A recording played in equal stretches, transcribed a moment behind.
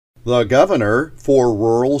The governor for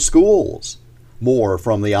rural schools. More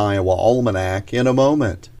from the Iowa Almanac in a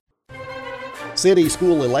moment. City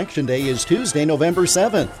School Election Day is Tuesday, November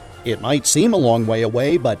 7th. It might seem a long way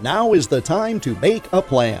away, but now is the time to make a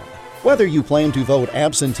plan. Whether you plan to vote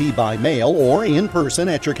absentee by mail or in person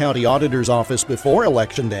at your county auditor's office before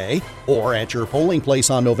Election Day, or at your polling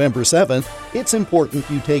place on November 7th, it's important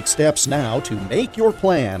you take steps now to make your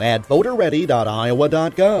plan at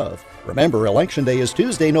voterready.iowa.gov. Remember, Election Day is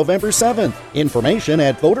Tuesday, November 7th. Information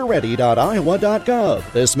at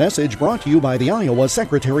voterready.iowa.gov. This message brought to you by the Iowa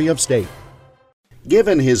Secretary of State.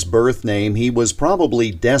 Given his birth name, he was probably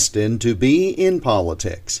destined to be in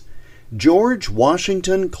politics. George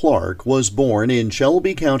Washington Clark was born in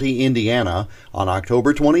Shelby County, Indiana, on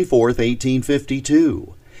October 24,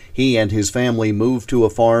 1852. He and his family moved to a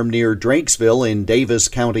farm near Drakesville in Davis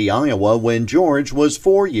County, Iowa, when George was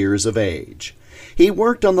 4 years of age. He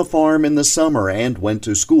worked on the farm in the summer and went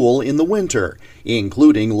to school in the winter,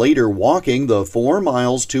 including later walking the 4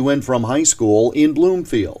 miles to and from high school in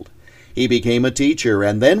Bloomfield. He became a teacher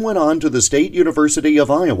and then went on to the State University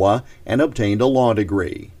of Iowa and obtained a law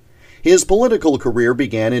degree. His political career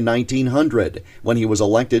began in 1900 when he was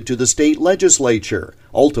elected to the state legislature,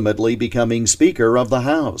 ultimately becoming Speaker of the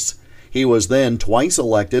House. He was then twice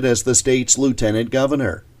elected as the state's lieutenant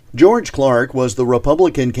governor. George Clark was the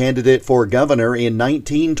Republican candidate for governor in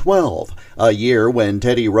 1912, a year when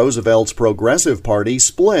Teddy Roosevelt's Progressive Party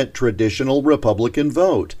split traditional Republican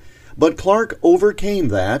vote. But Clark overcame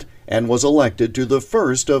that and was elected to the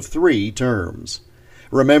first of 3 terms.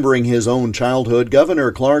 Remembering his own childhood,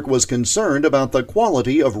 Governor Clark was concerned about the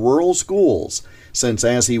quality of rural schools, since,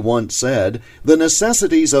 as he once said, the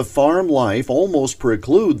necessities of farm life almost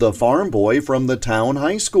preclude the farm boy from the town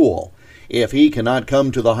high school. If he cannot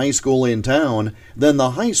come to the high school in town, then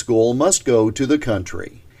the high school must go to the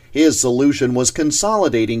country. His solution was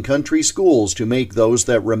consolidating country schools to make those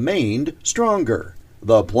that remained stronger.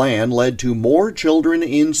 The plan led to more children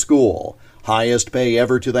in school, highest pay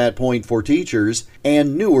ever to that point for teachers,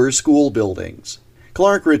 and newer school buildings.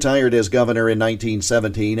 Clark retired as governor in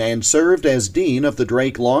 1917 and served as dean of the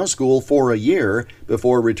Drake Law School for a year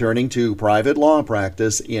before returning to private law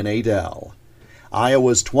practice in Adel.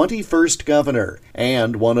 Iowa's 21st governor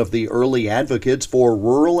and one of the early advocates for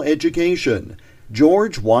rural education,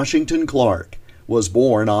 George Washington Clark, was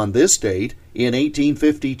born on this date in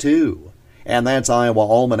 1852. And that's Iowa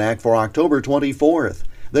Almanac for October 24th.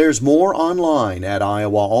 There's more online at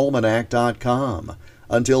iowaalmanac.com.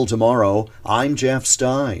 Until tomorrow, I'm Jeff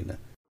Stein.